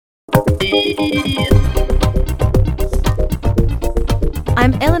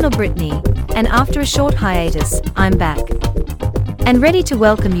I'm Eleanor Brittany, and after a short hiatus, I'm back. And ready to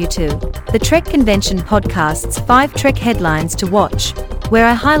welcome you to the Trek Convention Podcast's 5 Trek Headlines to Watch, where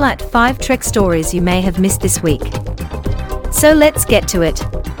I highlight 5 Trek stories you may have missed this week. So let's get to it.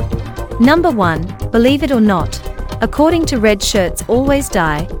 Number 1, believe it or not, according to Red Shirts Always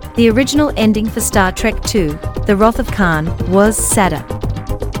Die, the original ending for Star Trek II, The Wrath of Khan, was sadder.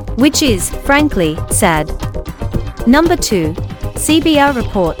 Which is, frankly, sad. Number 2, CBR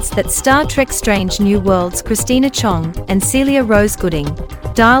reports that Star Trek Strange New Worlds' Christina Chong and Celia Rose Gooding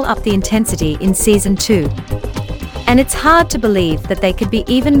dial up the intensity in Season 2. And it's hard to believe that they could be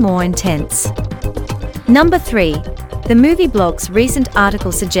even more intense. Number 3, the Movie Blog's recent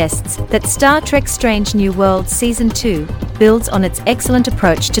article suggests that Star Trek Strange New Worlds Season 2 builds on its excellent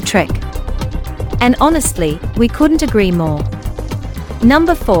approach to Trek. And honestly, we couldn't agree more.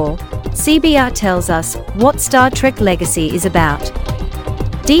 Number 4, CBR tells us what Star Trek Legacy is about.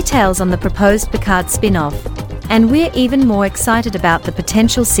 Details on the proposed Picard spin-off, and we're even more excited about the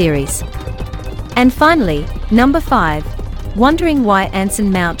potential series. And finally, number 5, wondering why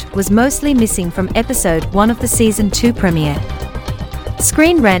Anson Mount was mostly missing from episode 1 of the Season 2 premiere.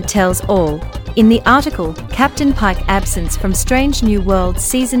 Screen Rant tells all, in the article, Captain Pike's absence from Strange New Worlds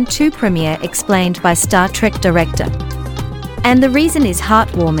Season 2 premiere explained by Star Trek director. And the reason is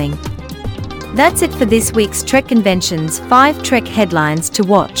heartwarming. That's it for this week's Trek Convention's 5 Trek Headlines to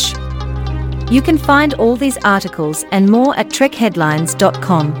Watch. You can find all these articles and more at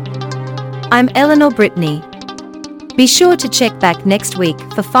trekheadlines.com. I'm Eleanor Brittany. Be sure to check back next week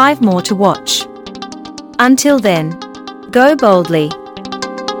for 5 more to watch. Until then, go boldly.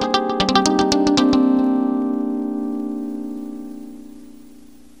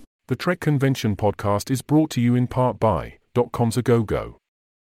 The Trek Convention podcast is brought to you in part by .com's A Go-Go.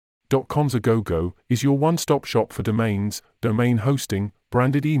 .com's A Go-Go is your one-stop shop for domains, domain hosting,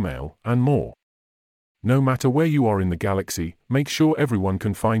 branded email, and more. No matter where you are in the galaxy, make sure everyone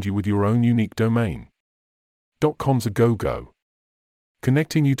can find you with your own unique domain. .com's A Go-Go.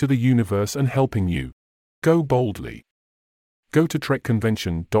 Connecting you to the universe and helping you go boldly. Go to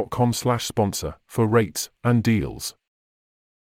trekconvention.com/sponsor for rates and deals.